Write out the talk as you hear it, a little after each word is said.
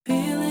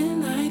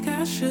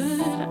I should.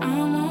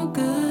 I'm all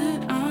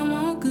good, I'm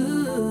all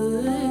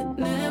good.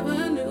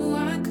 Never knew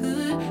I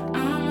could.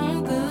 I'm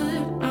all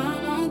good,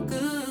 I'm all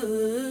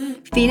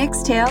good.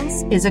 Phoenix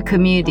Tales is a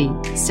community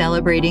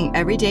celebrating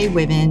everyday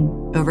women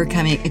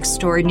overcoming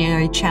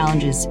extraordinary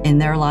challenges in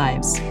their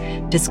lives,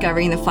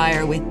 discovering the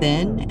fire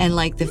within, and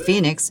like the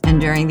phoenix,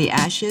 enduring the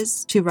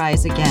ashes to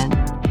rise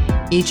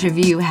again. Each of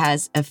you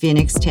has a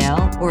phoenix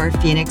tale or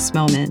a phoenix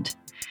moment.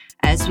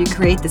 As we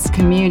create this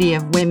community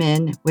of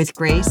women with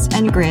grace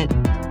and grit,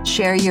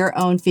 share your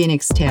own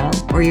phoenix tale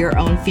or your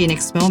own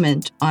phoenix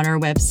moment on our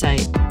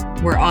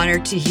website. We're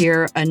honored to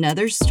hear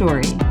another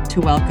story,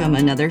 to welcome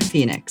another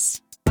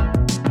phoenix.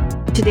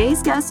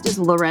 Today's guest is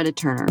Loretta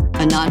Turner,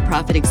 a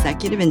nonprofit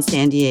executive in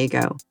San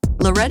Diego.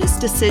 Loretta's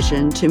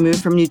decision to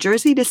move from New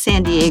Jersey to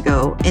San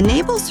Diego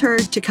enables her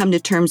to come to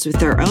terms with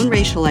her own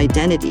racial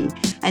identity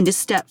and to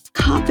step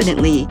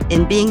confidently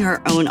in being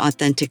her own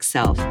authentic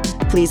self.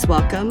 Please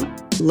welcome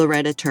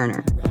Loretta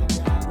Turner.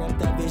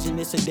 That vision,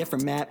 it's a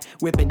different map.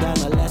 Whipping down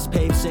the less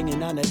paved,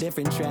 singing on a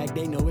different track.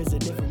 They know it's a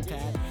different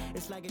path.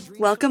 It's like a dream.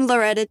 Welcome,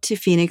 Loretta, to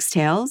Phoenix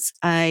Tales.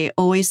 I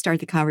always start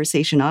the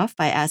conversation off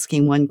by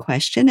asking one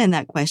question, and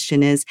that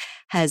question is,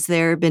 has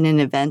there been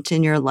an event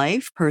in your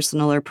life,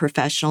 personal or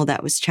professional,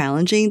 that was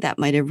challenging, that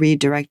might have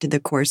redirected the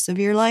course of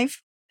your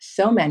life?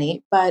 So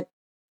many, but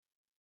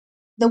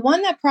the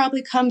one that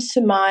probably comes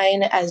to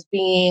mind as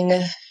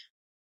being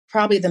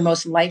probably the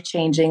most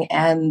life-changing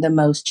and the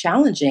most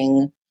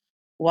challenging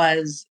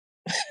was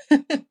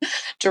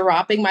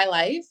dropping my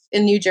life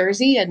in New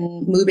Jersey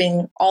and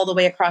moving all the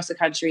way across the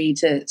country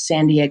to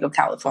San Diego,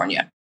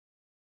 California,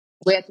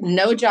 with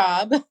no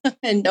job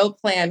and no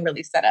plan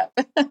really set up.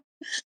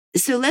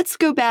 So let's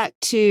go back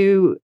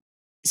to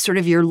sort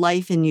of your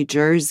life in New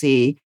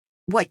Jersey.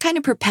 What kind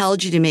of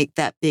propelled you to make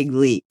that big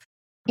leap?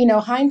 You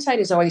know, hindsight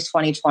is always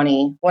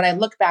 20/20. When I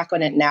look back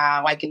on it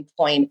now, I can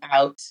point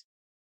out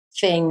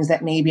things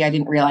that maybe I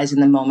didn't realize in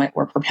the moment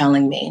were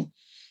propelling me.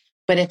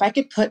 But if I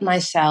could put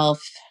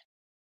myself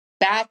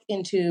back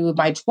into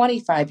my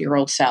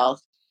 25-year-old self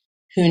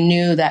who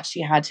knew that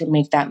she had to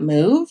make that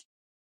move,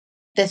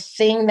 the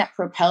thing that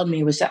propelled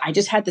me was that I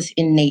just had this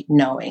innate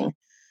knowing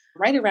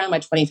right around my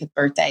 25th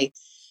birthday.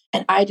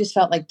 And I just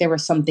felt like there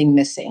was something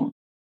missing.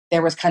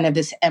 There was kind of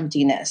this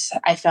emptiness.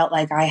 I felt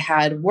like I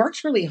had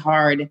worked really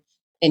hard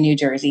in New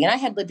Jersey, and I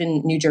had lived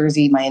in New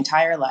Jersey my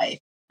entire life.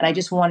 And I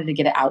just wanted to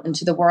get it out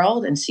into the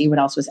world and see what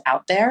else was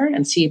out there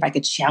and see if I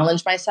could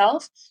challenge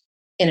myself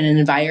in an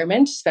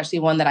environment, especially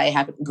one that I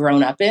haven't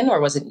grown up in or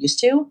wasn't used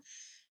to.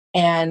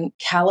 And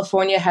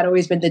California had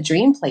always been the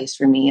dream place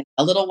for me.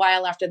 A little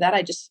while after that,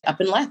 I just up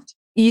and left.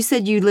 You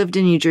said you lived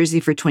in New Jersey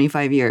for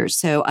 25 years.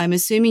 So I'm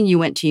assuming you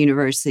went to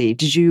university.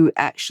 Did you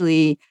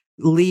actually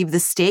leave the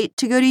state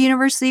to go to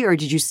university, or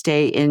did you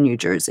stay in New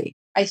Jersey?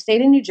 I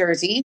stayed in New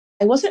Jersey.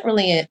 I wasn't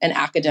really an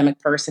academic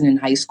person in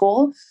high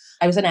school.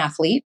 I was an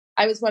athlete.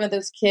 I was one of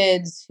those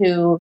kids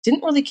who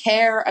didn't really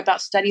care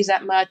about studies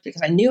that much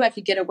because I knew I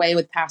could get away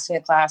with passing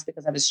a class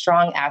because I was a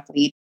strong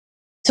athlete.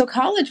 So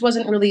college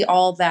wasn't really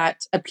all that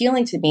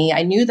appealing to me.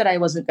 I knew that I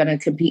wasn't going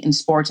to compete in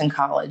sports in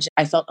college.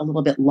 I felt a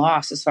little bit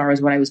lost as far as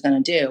what I was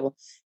going to do.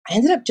 I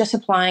ended up just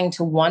applying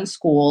to one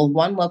school,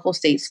 one local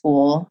state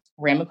school,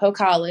 Ramapo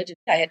College.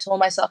 I had told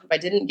myself if I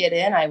didn't get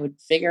in, I would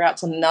figure out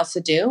something else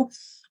to do.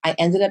 I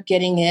ended up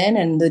getting in,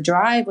 and the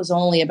drive was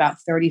only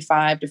about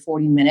 35 to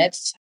 40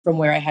 minutes from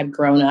where I had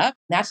grown up.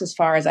 That's as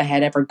far as I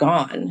had ever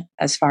gone,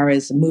 as far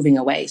as moving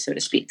away, so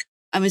to speak.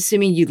 I'm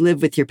assuming you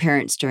lived with your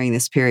parents during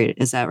this period.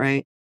 Is that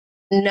right?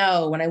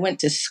 No, when I went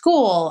to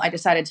school, I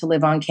decided to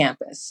live on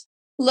campus.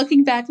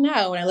 Looking back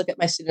now, when I look at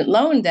my student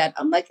loan debt,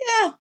 I'm like,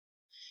 yeah,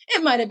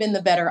 it might have been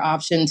the better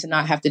option to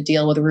not have to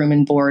deal with room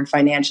and board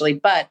financially,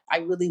 but I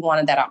really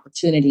wanted that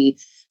opportunity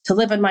to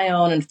live on my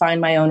own and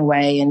find my own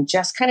way and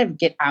just kind of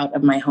get out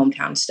of my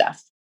hometown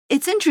stuff.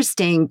 It's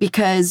interesting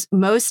because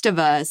most of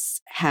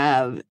us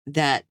have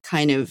that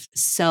kind of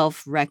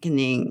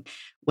self-reckoning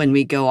when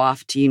we go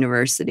off to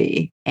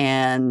university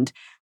and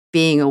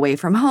being away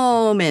from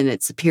home. And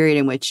it's a period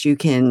in which you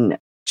can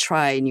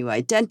try new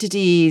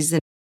identities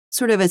and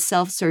sort of a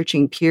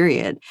self-searching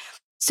period.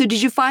 So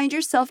did you find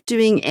yourself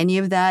doing any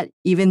of that,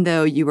 even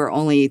though you were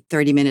only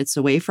 30 minutes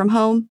away from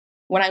home?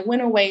 When I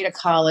went away to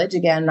college,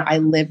 again, I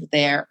lived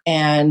there.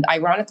 And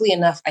ironically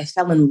enough, I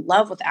fell in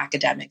love with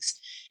academics.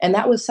 And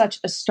that was such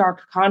a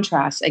stark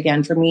contrast,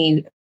 again, for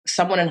me,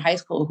 someone in high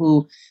school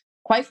who,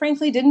 quite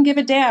frankly, didn't give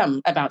a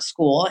damn about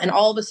school. And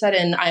all of a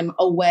sudden, I'm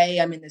away,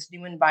 I'm in this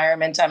new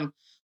environment, I'm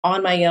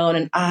on my own,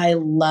 and I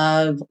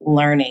love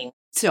learning.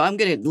 So I'm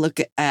going to look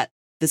at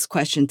this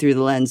question through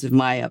the lens of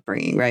my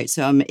upbringing, right?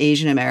 So I'm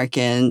Asian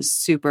American,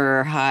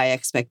 super high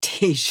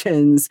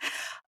expectations,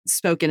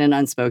 spoken and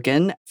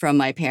unspoken, from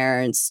my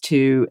parents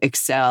to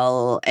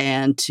excel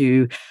and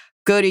to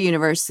go to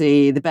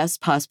university, the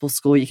best possible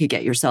school you could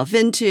get yourself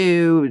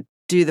into,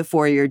 do the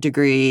 4-year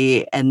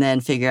degree, and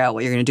then figure out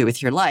what you're going to do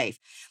with your life.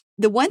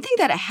 The one thing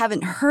that I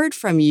haven't heard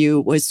from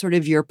you was sort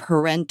of your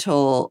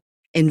parental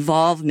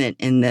involvement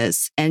in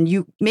this. And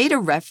you made a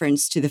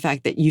reference to the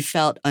fact that you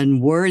felt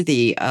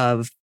unworthy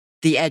of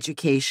the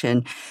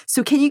education.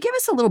 So can you give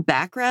us a little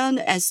background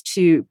as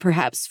to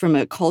perhaps from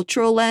a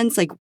cultural lens,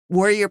 like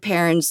were your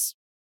parents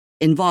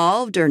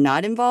involved or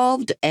not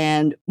involved?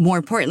 And more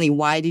importantly,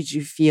 why did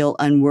you feel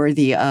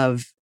unworthy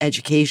of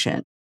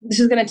education? This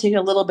is going to take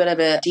a little bit of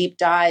a deep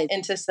dive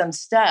into some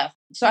stuff.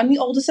 So I'm the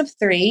oldest of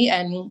three.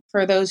 And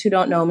for those who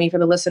don't know me, for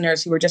the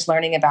listeners who are just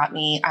learning about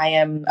me, I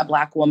am a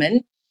Black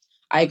woman.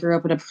 I grew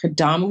up in a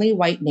predominantly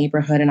white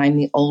neighborhood and I'm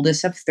the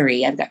oldest of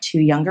three. I've got two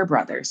younger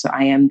brothers. So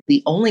I am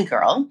the only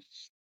girl.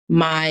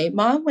 My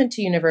mom went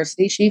to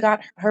university. She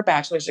got her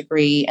bachelor's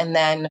degree. And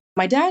then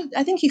my dad,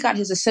 I think he got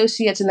his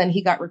associates and then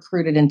he got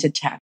recruited into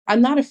tech.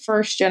 I'm not a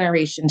first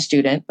generation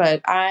student,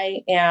 but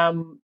I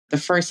am the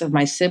first of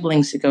my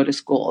siblings to go to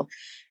school.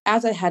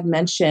 As I had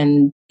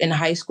mentioned, in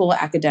high school,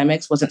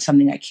 academics wasn't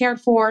something I cared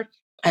for.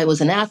 I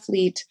was an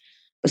athlete,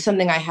 but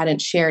something I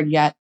hadn't shared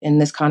yet in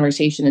this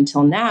conversation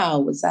until now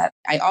was that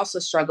I also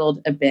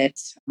struggled a bit.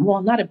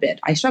 Well, not a bit.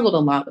 I struggled a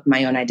lot with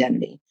my own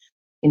identity.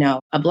 You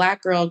know, a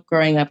Black girl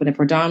growing up in a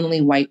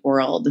predominantly white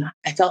world,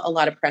 I felt a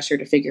lot of pressure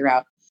to figure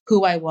out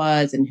who I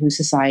was and who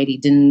society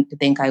didn't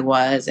think I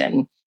was.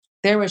 And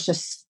there was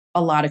just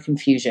a lot of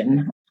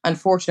confusion.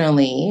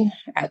 Unfortunately,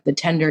 at the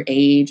tender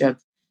age of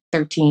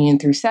 13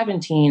 through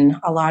 17,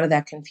 a lot of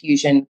that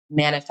confusion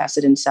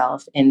manifested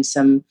itself in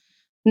some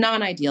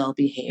non-ideal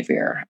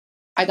behavior.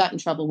 I got in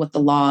trouble with the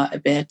law a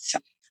bit.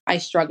 I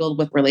struggled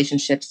with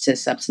relationships to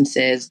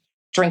substances,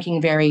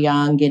 drinking very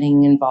young,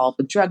 getting involved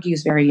with drug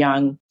use very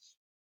young.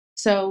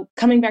 So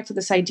coming back to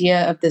this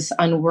idea of this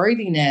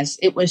unworthiness,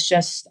 it was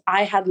just,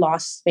 I had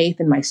lost faith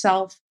in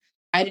myself.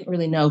 I didn't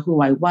really know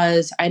who I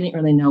was. I didn't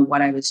really know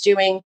what I was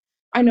doing.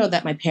 I know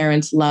that my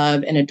parents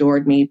loved and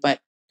adored me, but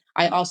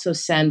I also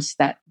sensed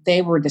that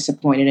they were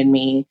disappointed in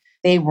me.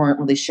 They weren't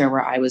really sure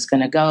where I was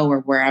going to go or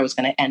where I was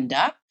going to end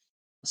up.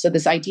 So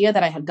this idea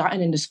that I had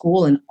gotten into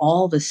school and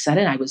all of a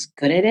sudden I was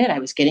good at it, I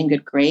was getting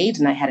good grades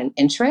and I had an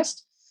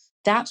interest,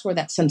 that's where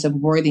that sense of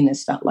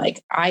worthiness felt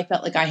like. I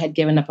felt like I had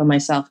given up on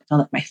myself. I felt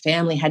like my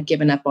family had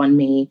given up on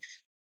me.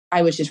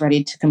 I was just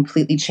ready to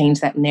completely change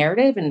that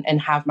narrative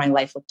and have my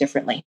life look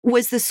differently.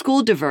 Was the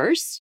school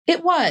diverse?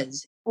 It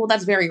was. Well,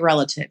 that's very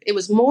relative. It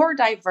was more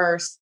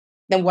diverse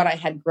than what I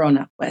had grown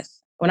up with.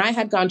 When I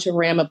had gone to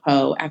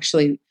Ramapo,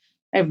 actually,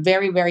 I have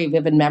very, very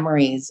vivid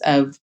memories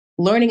of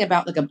learning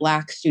about like a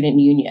Black student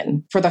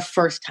union for the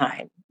first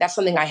time. That's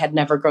something I had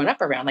never grown up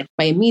around. Like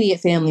my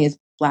immediate family is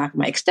Black,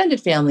 my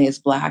extended family is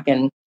Black,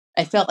 and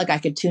I felt like I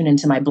could tune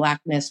into my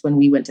Blackness when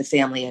we went to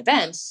family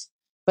events.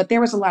 But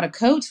there was a lot of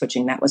code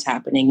switching that was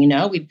happening. You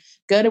know, we'd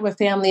go to a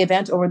family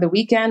event over the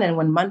weekend, and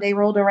when Monday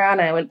rolled around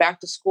and I went back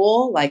to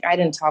school, like I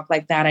didn't talk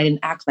like that. I didn't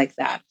act like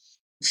that.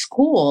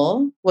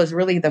 School was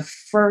really the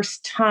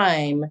first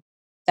time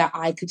that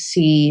I could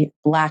see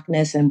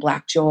Blackness and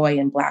Black joy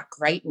and Black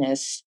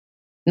greatness,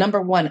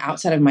 number one,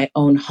 outside of my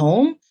own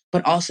home,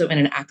 but also in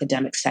an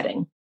academic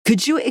setting.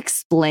 Could you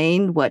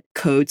explain what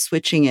code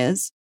switching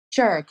is?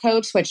 Sure.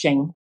 Code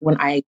switching. When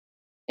I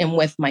am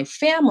with my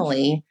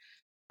family,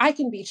 I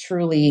can be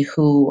truly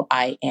who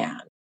I am.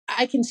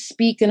 I can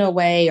speak in a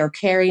way or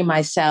carry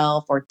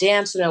myself or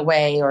dance in a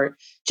way or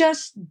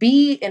just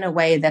be in a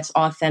way that's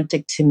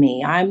authentic to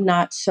me. I'm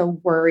not so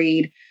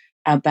worried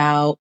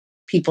about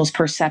people's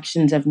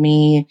perceptions of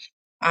me.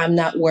 I'm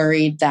not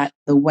worried that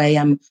the way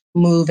I'm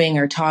moving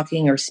or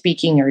talking or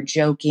speaking or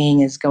joking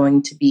is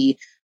going to be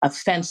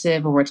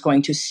offensive or it's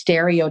going to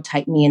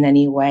stereotype me in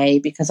any way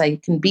because I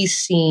can be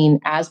seen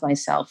as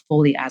myself,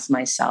 fully as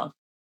myself.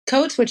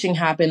 Code switching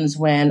happens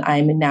when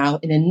I'm now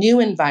in a new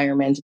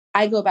environment.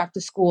 I go back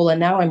to school and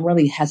now I'm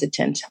really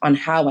hesitant on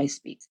how I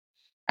speak.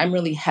 I'm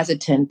really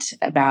hesitant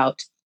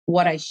about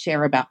what I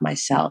share about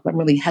myself. I'm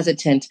really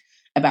hesitant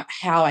about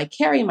how I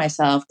carry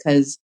myself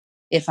because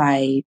if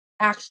I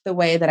act the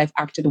way that I've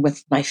acted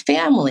with my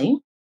family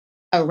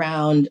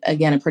around,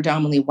 again, a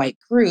predominantly white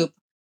group,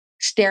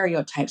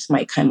 stereotypes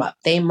might come up.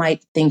 They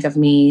might think of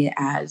me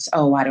as,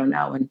 oh, I don't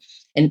know,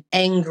 an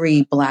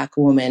angry Black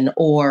woman,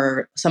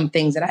 or some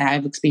things that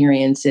I've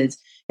experienced is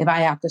if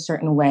I act a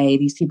certain way,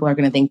 these people are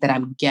going to think that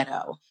I'm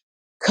ghetto.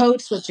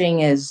 Code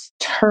switching is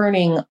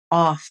turning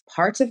off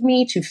parts of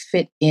me to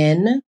fit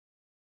in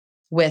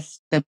with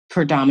the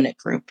predominant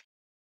group.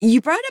 You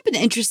brought up an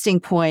interesting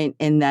point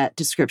in that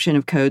description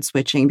of code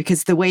switching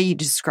because the way you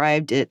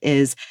described it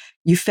is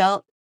you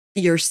felt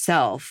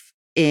yourself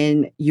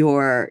in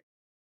your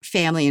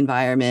family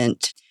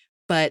environment,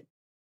 but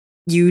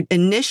you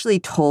initially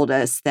told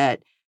us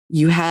that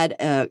you had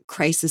a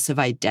crisis of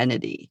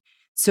identity.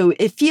 So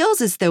it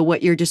feels as though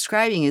what you're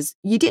describing is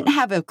you didn't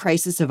have a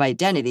crisis of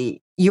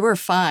identity. You were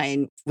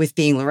fine with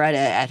being Loretta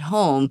at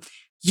home.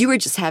 You were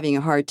just having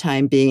a hard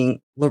time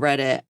being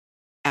Loretta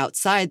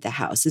outside the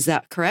house. Is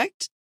that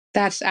correct?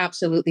 That's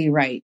absolutely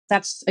right.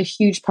 That's a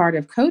huge part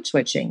of code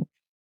switching.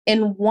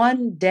 In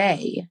one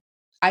day,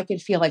 I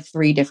could feel like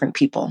three different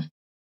people.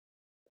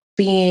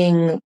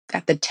 Being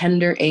at the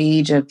tender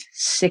age of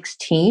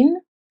 16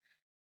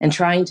 and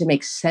trying to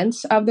make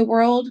sense of the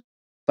world,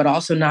 but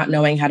also not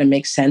knowing how to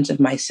make sense of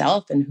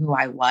myself and who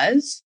I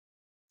was,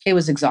 it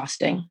was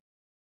exhausting.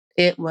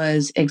 It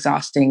was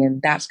exhausting.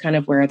 And that's kind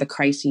of where the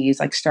crises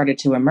like started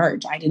to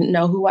emerge. I didn't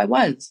know who I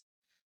was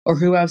or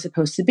who I was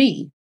supposed to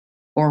be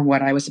or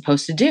what I was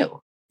supposed to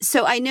do.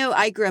 So I know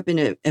I grew up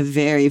in a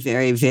very,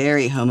 very,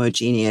 very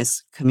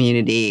homogeneous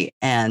community,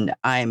 and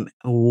I'm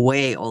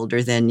way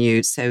older than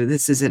you. So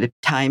this is at a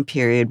time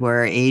period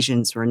where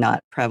Asians were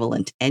not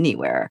prevalent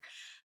anywhere.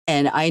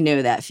 And I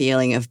know that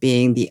feeling of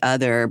being the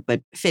other,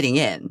 but fitting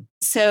in.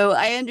 So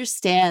I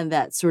understand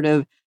that sort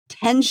of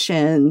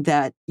tension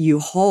that you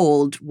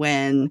hold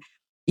when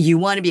you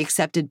want to be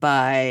accepted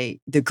by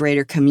the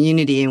greater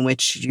community in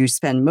which you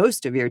spend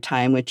most of your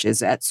time, which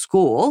is at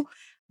school,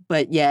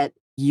 but yet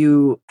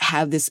you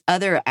have this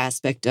other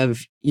aspect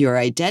of your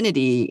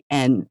identity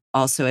and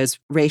also as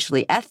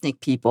racially ethnic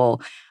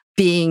people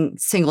being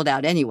singled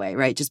out anyway,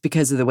 right? Just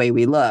because of the way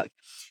we look.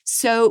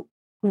 So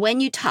when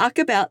you talk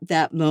about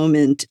that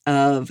moment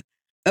of,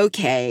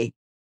 okay,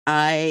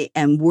 I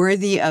am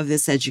worthy of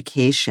this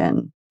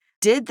education,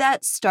 did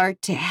that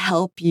start to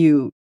help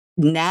you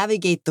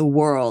navigate the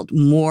world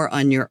more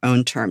on your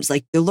own terms?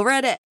 Like the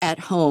Loretta at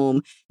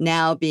home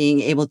now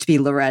being able to be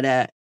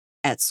Loretta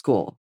at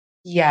school.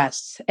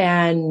 Yes.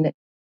 And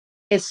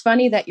it's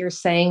funny that you're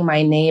saying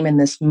my name in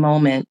this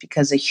moment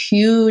because a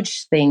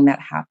huge thing that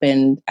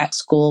happened at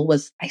school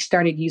was I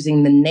started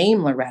using the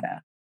name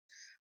Loretta.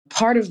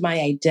 Part of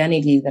my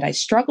identity that I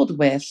struggled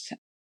with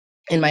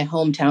in my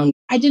hometown,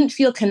 I didn't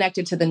feel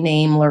connected to the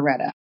name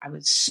Loretta. I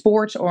was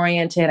sports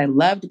oriented. I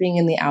loved being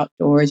in the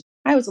outdoors.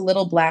 I was a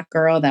little Black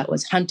girl that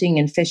was hunting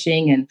and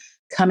fishing and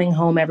coming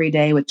home every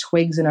day with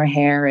twigs in her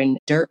hair and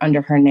dirt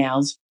under her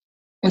nails.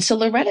 And so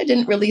Loretta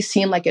didn't really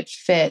seem like it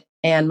fit.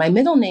 And my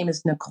middle name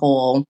is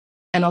Nicole.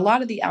 And a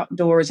lot of the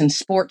outdoors and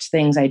sports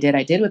things I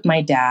did with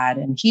my dad.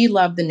 And he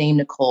loved the name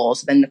Nicole.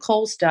 So then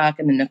Nicole stuck,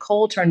 and then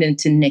Nicole turned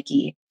into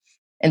Nikki.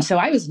 And so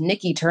I was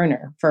Nikki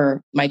Turner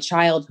for my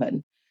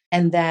childhood.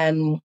 And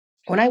then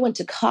when I went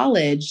to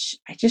college,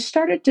 I just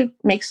started to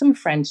make some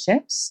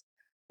friendships.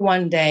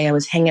 One day I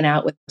was hanging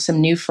out with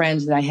some new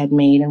friends that I had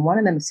made, and one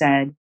of them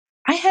said,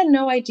 I had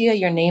no idea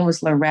your name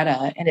was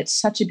Loretta, and it's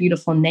such a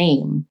beautiful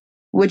name.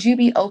 Would you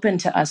be open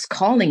to us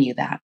calling you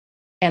that?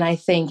 And I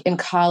think in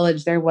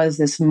college, there was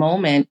this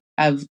moment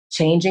of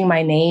changing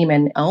my name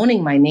and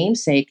owning my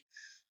namesake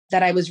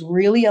that I was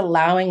really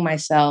allowing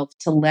myself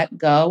to let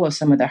go of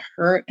some of the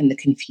hurt and the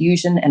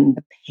confusion and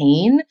the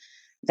pain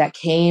that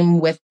came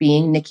with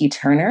being Nikki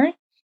Turner.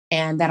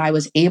 And that I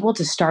was able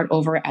to start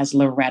over as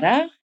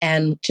Loretta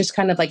and just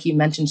kind of like you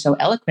mentioned so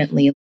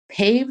eloquently,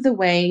 pave the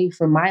way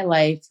for my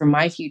life, for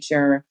my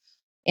future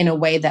in a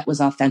way that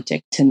was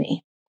authentic to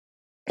me.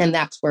 And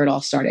that's where it all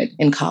started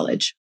in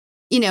college.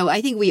 You know,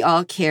 I think we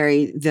all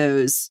carry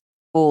those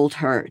old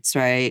hurts,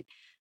 right,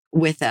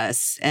 with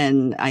us.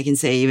 And I can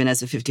say, even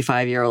as a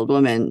 55-year-old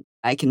woman,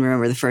 I can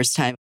remember the first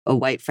time a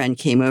white friend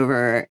came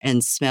over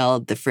and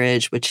smelled the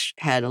fridge, which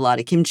had a lot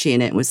of kimchi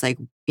in it, and was like,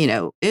 you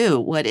know, ew,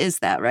 what is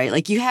that, right?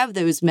 Like you have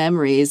those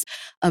memories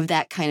of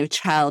that kind of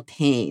child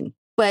pain.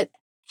 But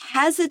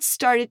has it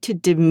started to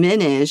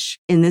diminish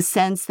in the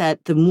sense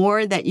that the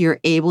more that you're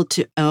able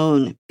to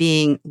own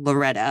being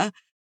Loretta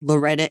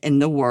in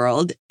the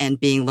world and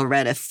being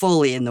Loretta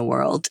fully in the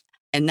world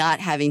and not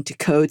having to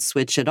code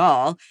switch at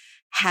all,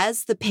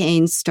 has the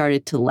pain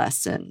started to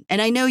lessen?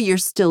 And I know you're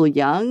still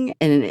young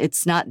and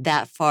it's not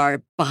that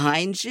far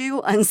behind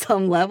you on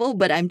some level,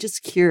 but I'm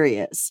just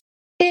curious.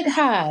 It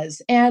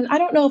has. And I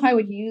don't know if I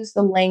would use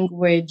the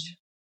language.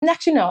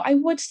 Actually, no, I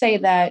would say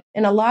that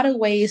in a lot of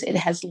ways it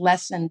has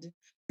lessened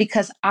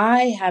because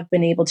I have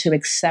been able to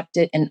accept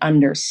it and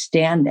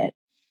understand it.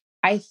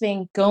 I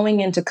think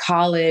going into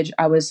college,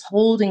 I was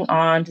holding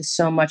on to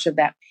so much of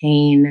that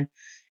pain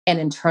and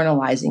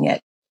internalizing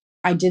it.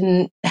 I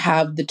didn't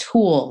have the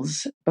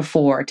tools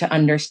before to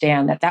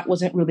understand that that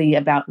wasn't really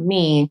about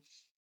me.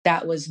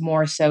 That was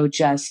more so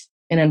just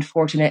an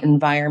unfortunate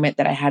environment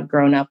that I had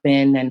grown up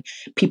in and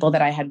people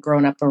that I had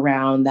grown up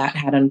around that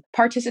had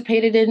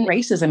participated in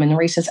racism and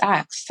racist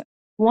acts.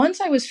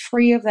 Once I was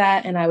free of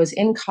that and I was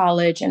in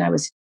college and I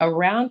was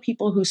around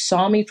people who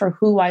saw me for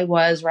who I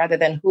was rather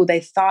than who they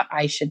thought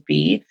I should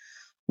be,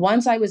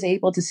 once I was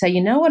able to say,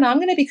 you know what, I'm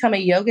going to become a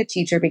yoga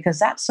teacher because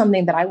that's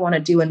something that I want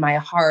to do in my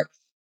heart.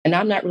 And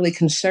I'm not really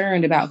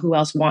concerned about who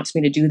else wants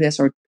me to do this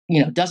or,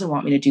 doesn't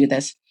want me to do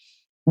this.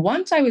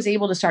 Once I was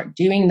able to start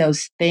doing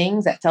those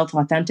things that felt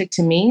authentic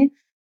to me,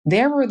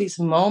 there were these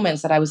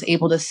moments that I was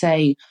able to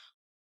say,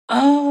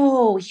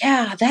 oh,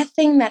 yeah, that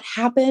thing that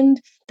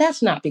happened,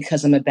 that's not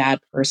because I'm a bad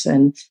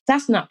person.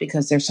 That's not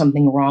because there's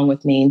something wrong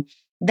with me.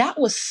 That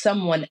was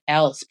someone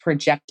else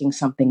projecting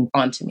something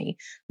onto me.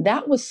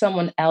 That was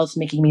someone else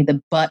making me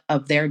the butt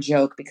of their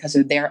joke because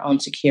of their own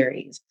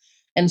insecurities.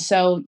 And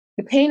so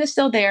the pain is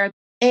still there.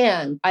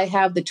 And I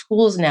have the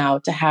tools now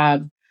to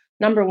have,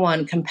 number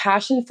one,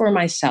 compassion for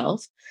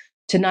myself,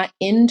 to not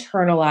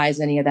internalize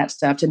any of that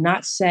stuff, to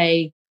not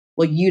say,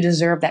 well, you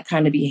deserve that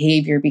kind of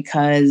behavior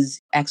because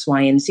X,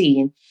 Y, and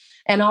Z.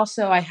 And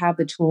also, I have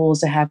the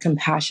tools to have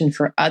compassion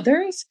for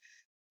others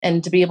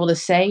and to be able to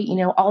say,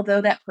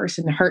 although that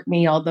person hurt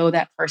me, although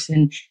that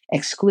person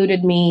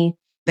excluded me,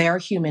 they're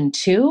human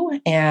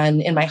too.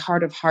 And in my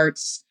heart of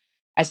hearts,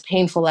 as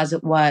painful as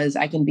it was,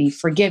 I can be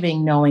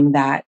forgiving knowing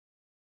that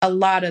a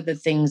lot of the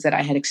things that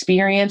I had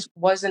experienced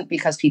wasn't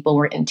because people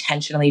were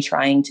intentionally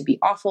trying to be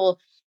awful.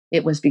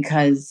 It was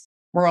because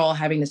we're all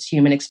having this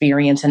human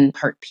experience and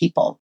hurt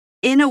people.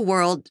 In a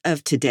world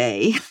of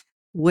today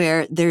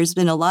where there's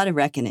been a lot of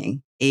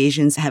reckoning,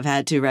 Asians have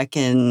had to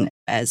reckon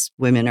as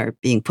women are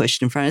being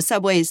pushed in front of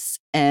subways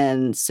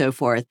and so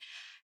forth.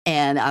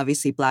 And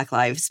obviously Black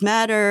Lives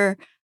Matter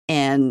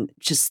and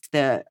just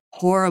the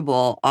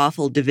horrible,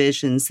 awful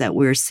divisions that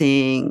we're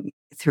seeing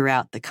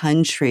throughout the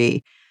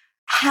country.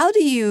 How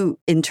do you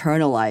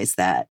internalize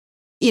that?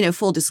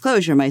 Full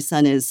disclosure, my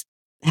son is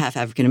half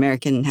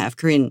African-American, half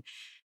Korean.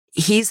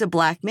 He's a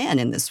Black man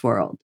in this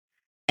world.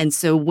 And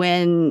so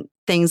when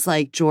things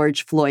like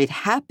George Floyd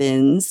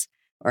happened,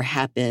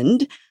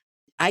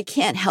 I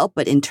can't help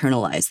but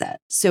internalize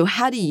that. So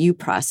how do you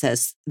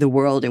process the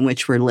world in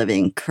which we're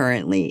living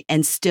currently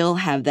and still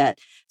have that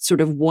sort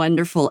of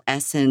wonderful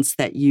essence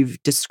that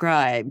you've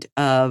described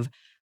of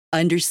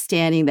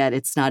understanding that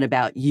it's not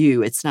about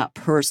you, it's not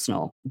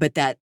personal, but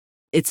that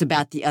it's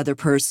about the other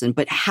person?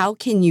 But how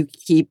can you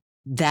keep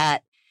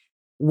that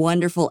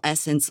wonderful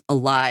essence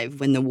alive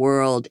when the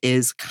world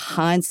is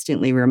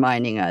constantly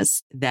reminding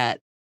us that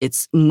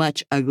it's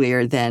much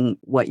uglier than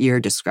what you're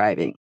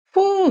describing?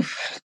 Whew.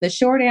 The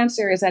short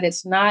answer is that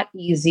it's not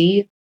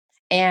easy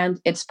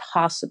and it's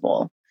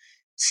possible.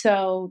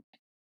 So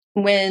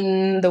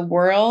when the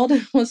world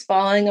was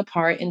falling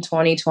apart in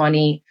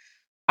 2020,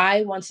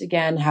 I once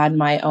again had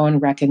my own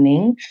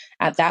reckoning.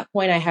 At that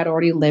point, I had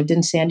already lived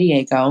in San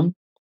Diego,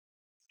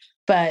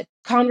 but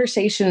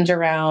conversations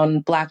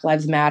around Black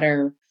Lives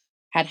Matter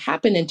had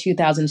happened in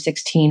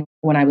 2016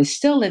 when I was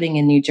still living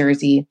in New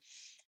Jersey.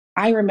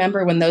 I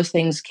remember when those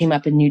things came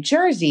up in New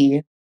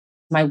Jersey,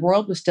 my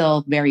world was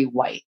still very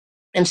white.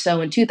 And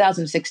so in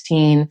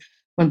 2016,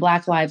 when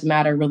Black Lives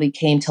Matter really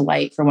came to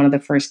light for one of the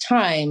first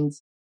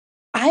times,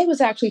 I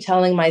was actually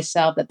telling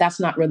myself that that's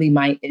not really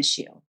my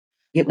issue.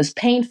 It was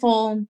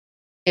painful.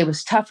 It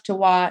was tough to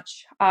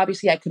watch.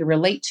 Obviously, I could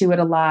relate to it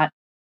a lot,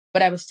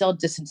 but I was still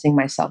distancing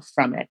myself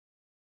from it.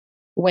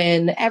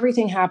 When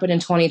everything happened in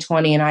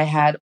 2020 and I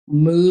had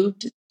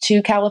moved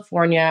to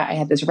California, I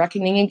had this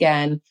reckoning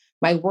again.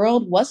 My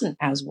world wasn't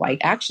as white.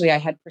 Actually, I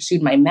had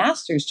pursued my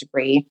master's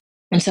degree.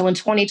 And so when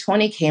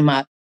 2020 came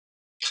up,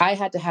 I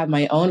had to have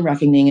my own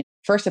reckoning.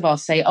 First of all,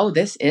 say, oh,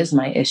 this is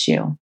my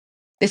issue.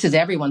 This is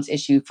everyone's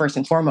issue, first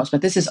and foremost,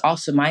 but this is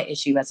also my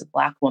issue as a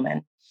Black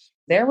woman.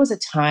 There was a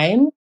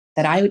time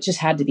that I just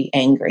had to be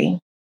angry.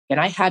 And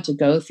I had to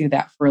go through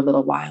that for a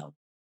little while.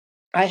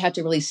 I had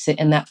to really sit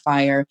in that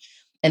fire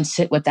and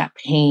sit with that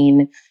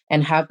pain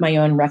and have my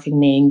own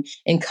reckoning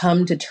and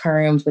come to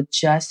terms with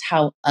just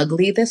how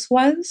ugly this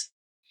was.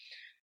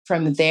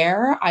 From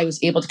there, I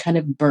was able to kind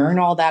of burn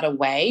all that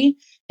away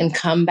and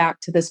come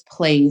back to this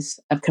place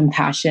of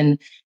compassion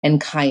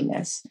and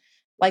kindness.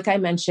 Like I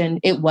mentioned,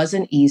 it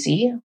wasn't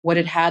easy. What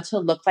it had to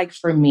look like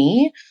for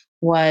me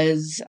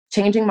was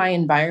changing my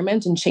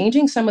environment and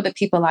changing some of the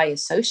people I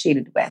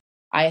associated with.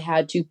 I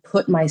had to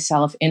put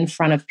myself in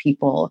front of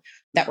people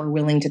that were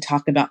willing to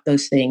talk about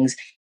those things.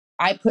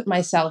 I put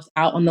myself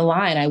out on the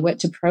line. I went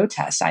to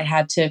protests. I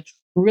had to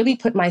really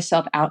put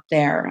myself out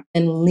there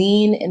and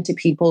lean into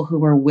people who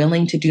were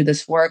willing to do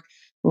this work,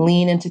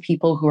 lean into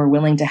people who are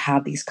willing to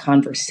have these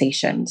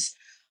conversations.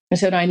 And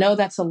so I know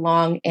that's a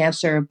long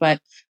answer, but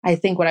I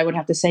think what I would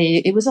have to say,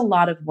 it was a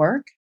lot of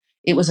work.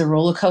 It was a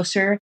roller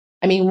coaster.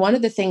 I mean, one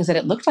of the things that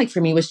it looked like for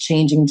me was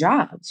changing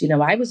jobs.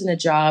 I was in a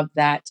job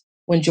that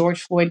when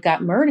George Floyd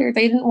got murdered,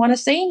 they didn't want to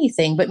say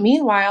anything. But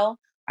meanwhile,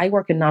 I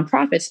work in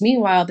nonprofits.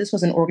 Meanwhile, this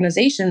was an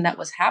organization that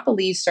was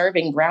happily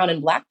serving brown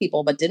and Black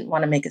people, but didn't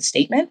want to make a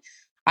statement.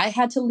 I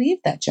had to leave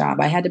that job.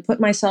 I had to put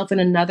myself in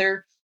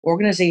another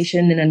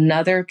organization, in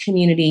another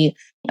community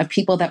of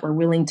people that were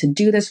willing to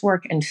do this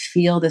work and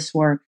feel this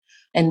work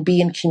and be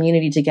in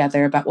community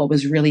together about what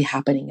was really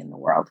happening in the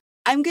world.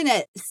 I'm going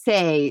to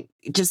say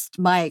just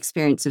my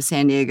experience of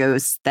San Diego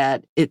is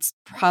that it's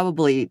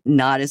probably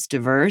not as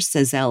diverse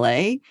as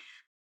LA.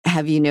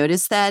 Have you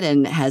noticed that?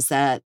 And has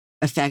that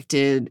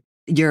affected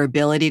your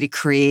ability to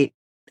create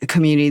a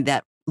community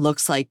that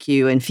looks like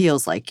you and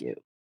feels like you?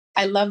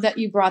 I love that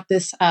you brought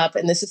this up,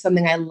 and this is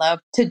something I love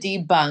to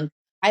debunk.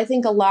 I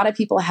think a lot of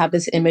people have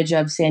this image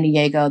of San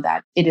Diego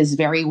that it is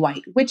very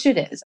white, which it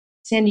is.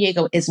 San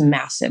Diego is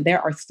massive.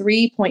 There are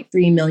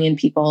 3.3 million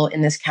people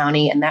in this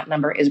county, and that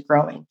number is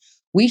growing.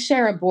 We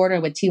share a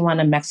border with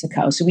Tijuana,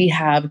 Mexico. So we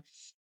have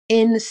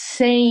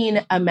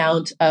insane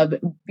amount of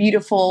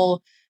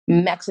beautiful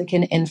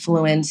Mexican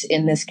influence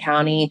in this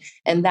county.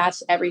 And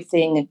that's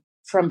everything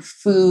from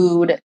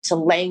food to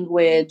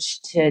language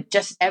to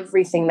just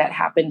everything that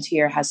happens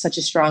here has such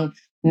a strong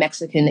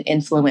Mexican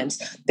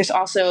influence. There's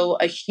also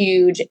a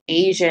huge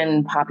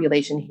Asian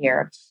population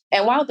here.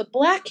 And while the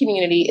Black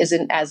community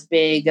isn't as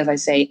big as I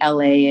say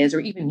LA is, or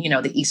even,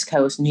 the East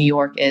Coast, New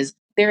York is,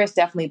 there is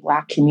definitely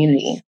Black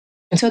community.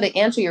 And so to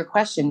answer your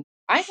question,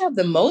 I have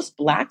the most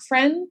Black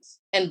friends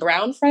and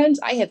brown friends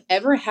I have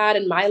ever had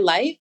in my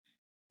life.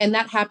 And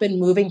that happened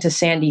moving to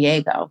San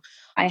Diego.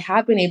 I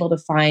have been able to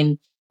find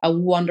a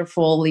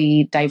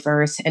wonderfully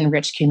diverse and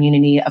rich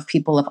community of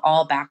people of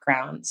all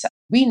backgrounds.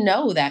 We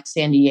know that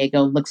San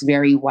Diego looks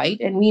very white,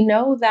 and we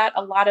know that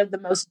a lot of the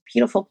most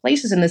beautiful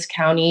places in this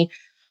county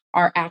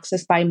are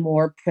accessed by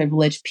more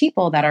privileged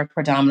people that are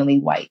predominantly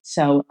white.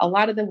 So, a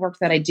lot of the work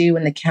that I do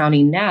in the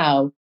county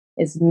now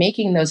is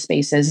making those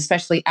spaces,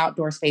 especially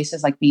outdoor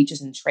spaces like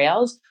beaches and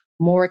trails,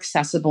 more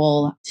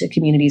accessible to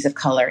communities of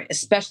color,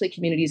 especially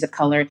communities of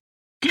color.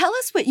 Tell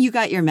us what you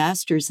got your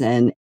master's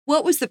in.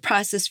 What was the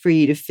process for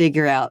you to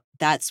figure out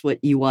that's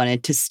what you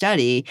wanted to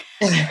study?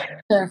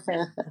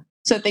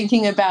 So,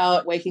 thinking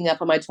about waking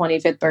up on my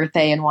 25th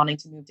birthday and wanting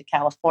to move to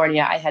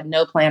California, I had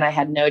no plan. I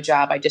had no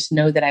job. I just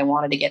know that I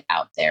wanted to get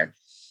out there.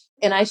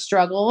 And I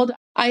struggled.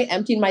 I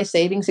emptied my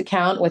savings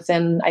account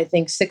within, I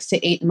think, 6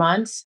 to 8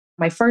 months.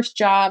 My first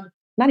job,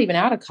 not even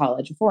out of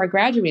college, before I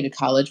graduated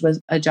college, was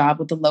a job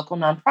with a local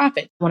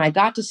nonprofit. When I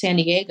got to San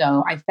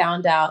Diego, I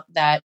found out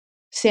that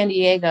San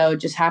Diego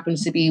just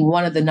happens to be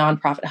one of the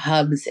nonprofit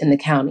hubs in the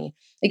county.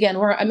 Again,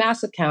 we're a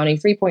massive county,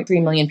 3.3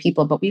 million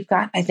people, but we've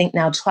got, I think,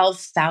 now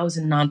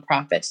 12,000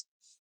 nonprofits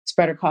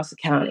spread across the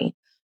county.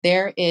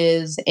 There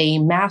is a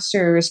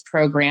master's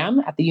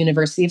program at the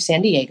University of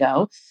San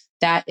Diego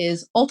that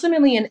is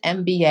ultimately an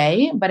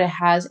MBA, but it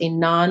has a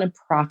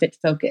nonprofit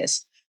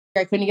focus.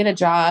 I couldn't get a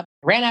job,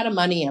 ran out of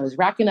money, I was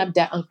racking up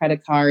debt on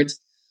credit cards.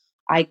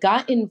 I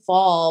got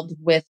involved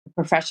with a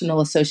professional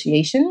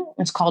association.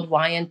 It's called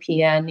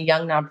YNPN,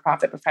 Young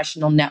Nonprofit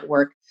Professional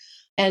Network.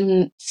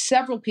 And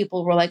several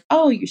people were like,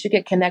 oh, you should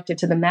get connected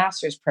to the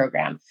master's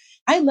program.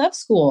 I love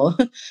school.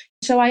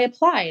 So I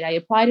applied. I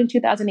applied in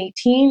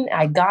 2018.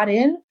 I got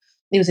in.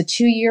 It was a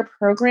 2-year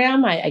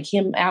program. I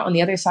came out on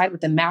the other side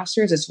with a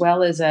master's as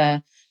well as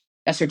a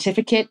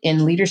certificate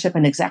in leadership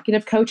and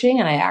executive coaching.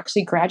 And I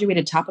actually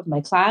graduated top of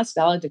my class,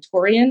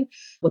 valedictorian,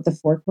 with a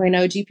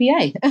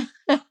 4.0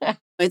 GPA.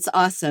 It's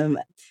awesome.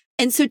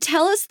 And so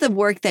tell us the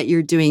work that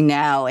you're doing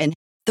now and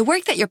the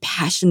work that you're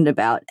passionate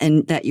about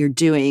and that you're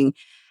doing.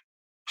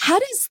 How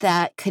does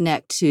that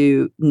connect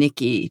to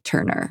Nikki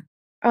Turner?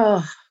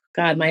 Oh,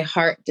 God, my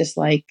heart just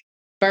like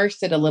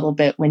bursted a little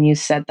bit when you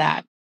said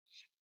that.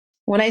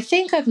 When I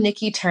think of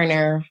Nikki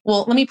Turner,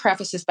 well, let me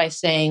preface this by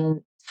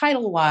saying,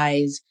 title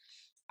wise,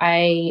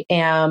 I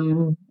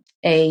am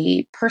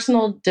a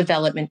personal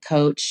development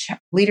coach,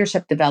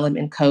 leadership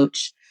development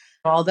coach.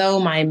 Although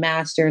my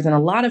master's and a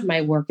lot of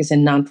my work is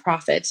in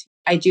nonprofits,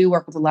 I do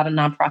work with a lot of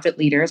nonprofit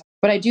leaders,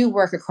 but I do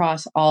work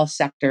across all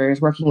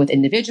sectors, working with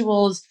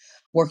individuals,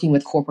 working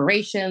with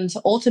corporations,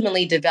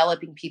 ultimately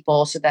developing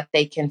people so that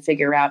they can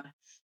figure out,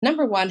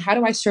 number one, how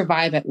do I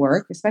survive at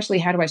work, especially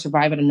how do I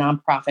survive at a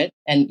nonprofit?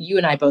 And you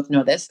and I both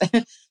know this.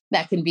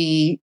 That can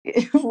be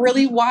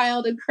really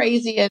wild and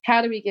crazy. And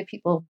how do we give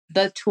people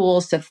the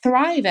tools to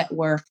thrive at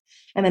work?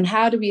 And then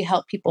how do we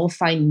help people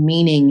find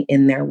meaning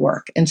in their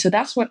work? And so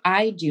that's what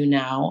I do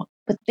now.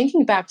 But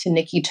thinking back to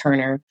Nikki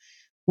Turner,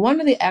 one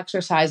of the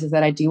exercises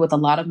that I do with a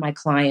lot of my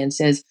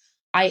clients is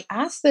I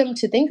ask them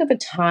to think of a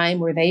time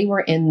where they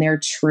were in their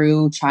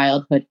true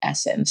childhood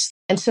essence.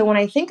 And so when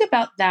I think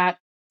about that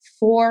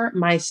for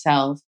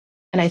myself,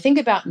 and I think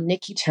about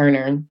Nikki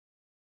Turner,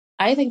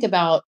 I think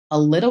about a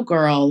little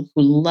girl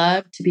who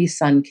loved to be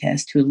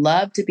sun-kissed, who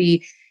loved to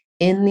be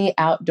in the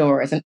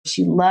outdoors, and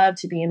she loved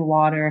to be in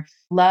water,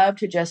 loved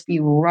to just be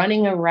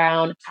running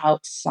around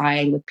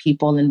outside with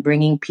people and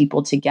bringing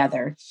people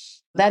together.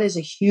 That is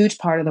a huge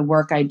part of the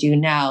work I do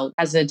now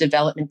as a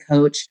development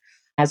coach,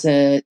 as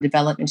a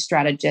development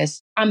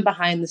strategist. I'm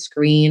behind the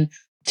screen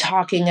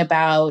talking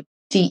about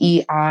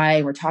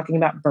DEI, we're talking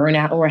about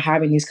burnout, and we're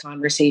having these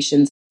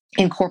conversations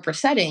in corporate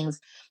settings.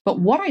 But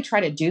what I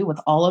try to do with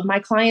all of my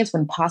clients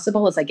when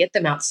possible is I get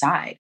them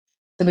outside.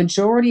 The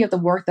majority of the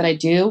work that I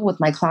do with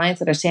my clients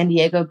that are San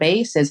Diego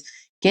based is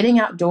getting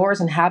outdoors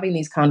and having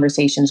these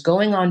conversations,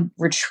 going on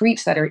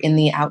retreats that are in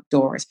the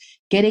outdoors,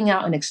 getting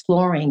out and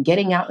exploring,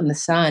 getting out in the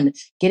sun,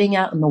 getting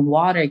out in the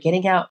water,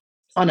 getting out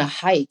on a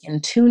hike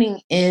and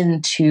tuning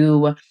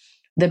into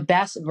the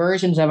best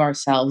versions of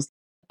ourselves.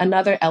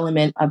 Another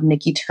element of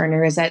Nikki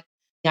Turner is that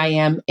I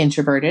am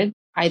introverted.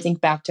 I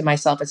think back to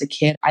myself as a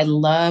kid. I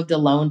loved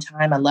alone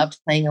time. I loved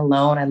playing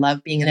alone. I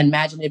loved being an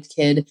imaginative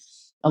kid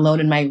alone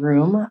in my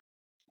room.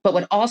 But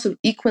what also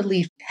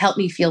equally helped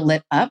me feel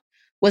lit up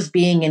was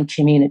being in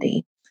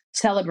community,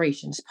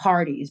 celebrations,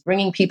 parties,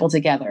 bringing people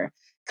together,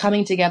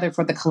 coming together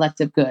for the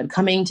collective good,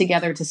 coming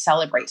together to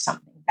celebrate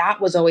something.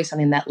 That was always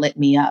something that lit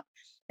me up.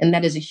 And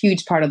that is a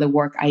huge part of the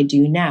work I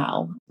do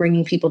now,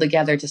 bringing people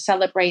together to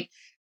celebrate,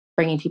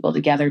 bringing people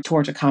together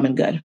towards a common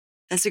good.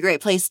 That's a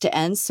great place to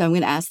end. So I'm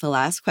going to ask the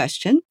last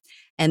question.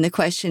 And the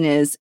question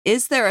is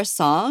there a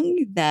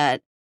song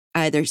that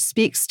either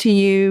speaks to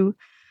you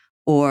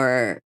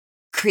or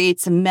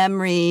creates a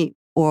memory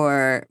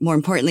or more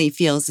importantly,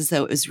 feels as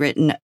though it was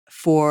written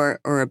for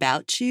or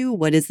about you?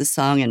 What is the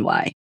song and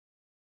why?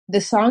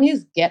 The song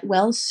is Get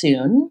Well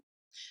Soon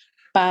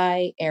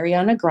by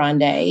Ariana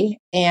Grande.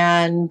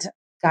 And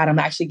God, I'm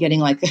actually getting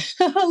like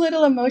a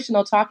little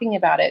emotional talking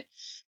about it.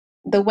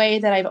 the way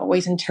that I've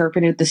always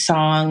interpreted the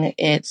song,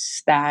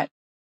 it's that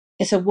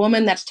it's a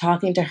woman that's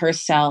talking to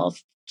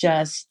herself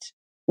just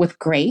with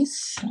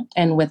grace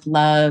and with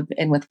love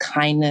and with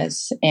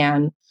kindness.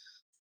 And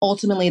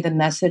ultimately, the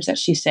message that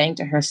she's saying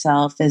to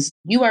herself is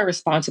you are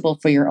responsible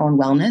for your own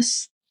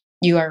wellness.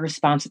 You are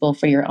responsible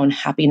for your own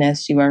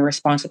happiness. You are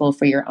responsible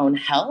for your own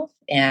health.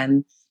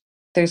 And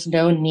there's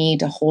no need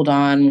to hold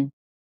on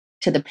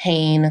to the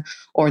pain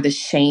or the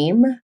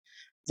shame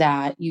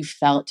that you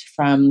felt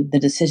from the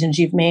decisions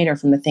you've made or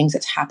from the things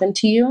that's happened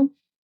to you.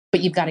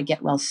 But you've got to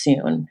get well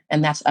soon.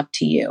 And that's up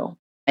to you.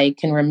 I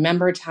can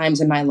remember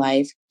times in my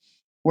life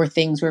where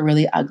things were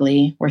really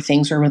ugly, where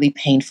things were really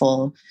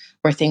painful,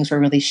 where things were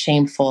really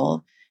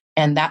shameful.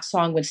 And that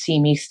song would see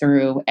me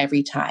through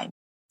every time.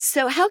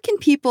 So how can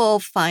people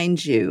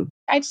find you?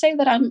 I'd say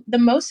that I'm the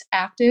most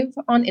active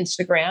on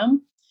Instagram.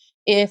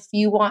 If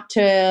you want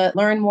to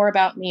learn more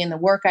about me and the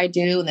work I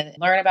do and then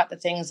learn about the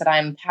things that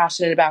I'm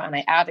passionate about and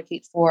I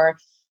advocate for,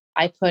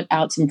 I put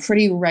out some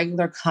pretty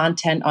regular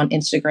content on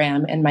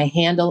Instagram, and my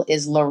handle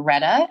is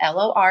Loretta,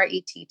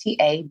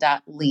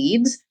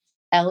 LORETTA.leads,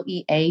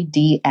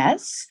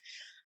 LEADS.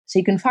 So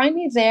you can find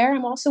me there.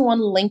 I'm also on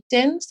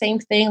LinkedIn, same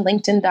thing,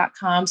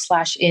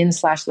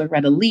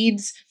 linkedin.com/in/Loretta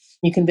Leads.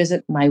 You can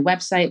visit my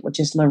website, which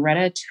is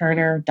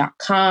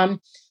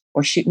lorettaturner.com,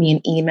 or shoot me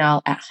an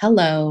email at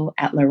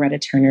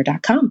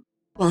hello@lorettaturner.com.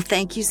 Well,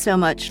 thank you so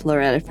much,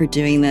 Loretta, for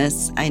doing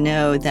this. I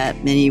know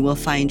that many will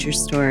find your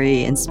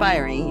story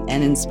inspiring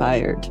and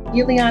inspired.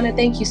 Juliana,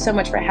 thank you so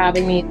much for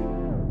having me.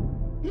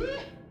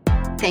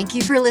 Thank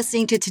you for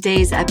listening to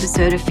today's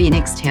episode of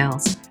Phoenix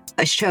Tales,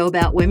 a show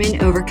about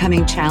women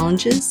overcoming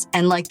challenges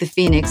and, like the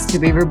phoenix, to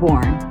be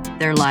reborn,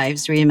 their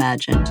lives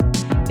reimagined.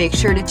 Make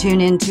sure to tune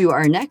in to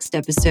our next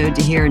episode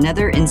to hear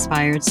another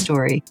inspired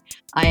story.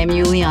 I am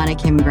Juliana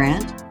Kim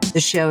Grant.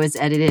 The show is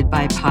edited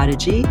by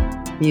Podigy.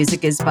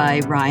 Music is by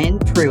Ryan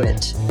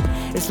Pruitt.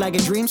 It's like a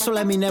dream, so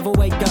let me never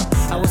wake up.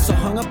 I was so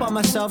hung up on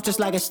myself, just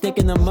like a stick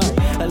in the mud.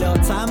 A little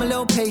time, a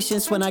little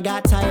patience when I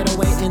got tired of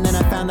waiting. Then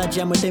I found that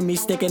gem within me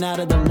sticking out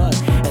of the mud.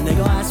 And they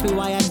gon' ask me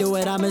why I do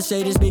it, I'ma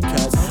say this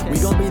because we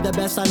gon' be the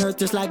best on earth,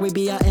 just like we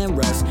be out in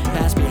Russ.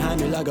 Pass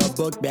behind me like a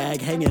book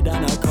bag, hanging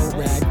down a coat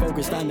rag.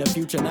 Focused on the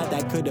future, not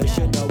that coulda,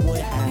 shoulda, would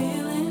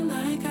have.